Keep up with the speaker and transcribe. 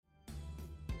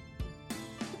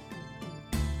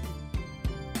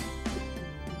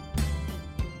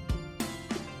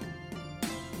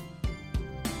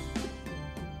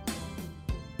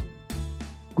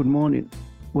Good morning.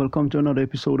 Welcome to another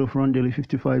episode of Ron Daly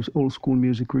 55's Old School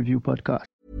Music Review Podcast.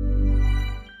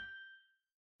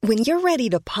 When you're ready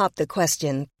to pop the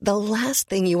question, the last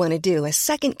thing you want to do is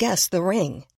second-guess the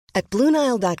ring. At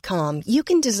BlueNile.com, you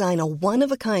can design a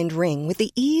one-of-a-kind ring with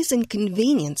the ease and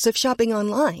convenience of shopping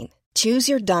online. Choose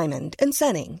your diamond and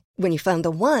setting. When you find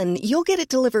the one, you'll get it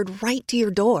delivered right to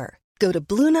your door. Go to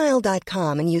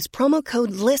BlueNile.com and use promo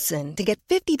code LISTEN to get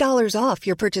 $50 off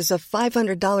your purchase of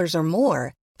 $500 or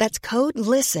more. That's code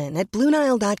LISTEN at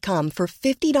BlueNile.com for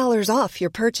 $50 off your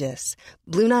purchase.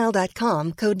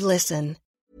 BlueNile.com, code LISTEN.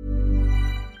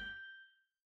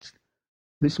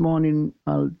 This morning,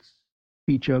 I'll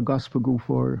feature a gospel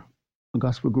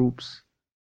group's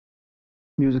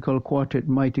musical quartet,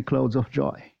 Mighty Clouds of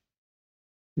Joy.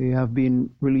 They have been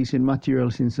releasing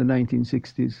material since the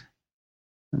 1960s,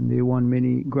 and they won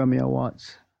many Grammy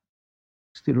Awards.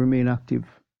 Still remain active,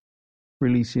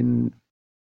 releasing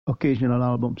occasional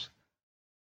albums.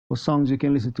 For songs you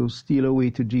can listen to, Steal Away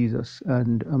to Jesus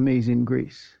and Amazing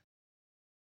Grace.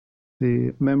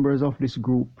 The members of this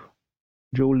group,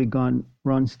 Joe Ligon,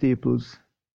 Ron Staples,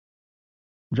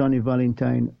 Johnny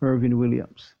Valentine, Irvin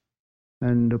Williams,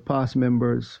 and the past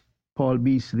members, Paul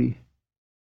Beasley,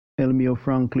 Elmio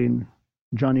Franklin,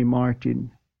 Johnny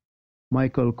Martin,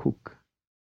 Michael Cook,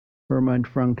 Herman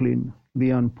Franklin,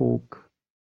 Leon Polk,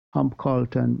 Hump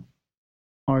Carlton,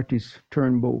 artist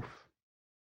Turnbow.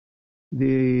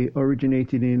 They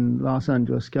originated in Los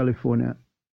Angeles, California,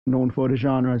 known for the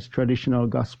genre as traditional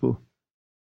gospel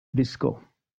disco,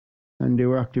 and they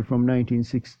were active from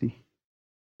 1960.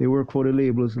 They work for the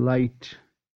labels Light,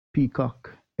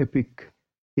 Peacock, Epic,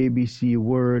 ABC,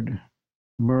 Word,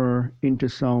 Myrrh,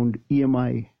 Intersound,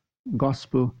 EMI,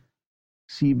 Gospel,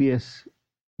 CBS,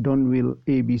 Dunville,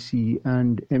 ABC,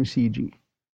 and MCG.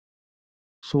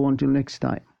 So until next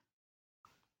time,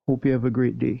 hope you have a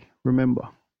great day. Remember,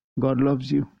 God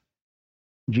loves you.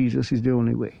 Jesus is the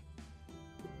only way.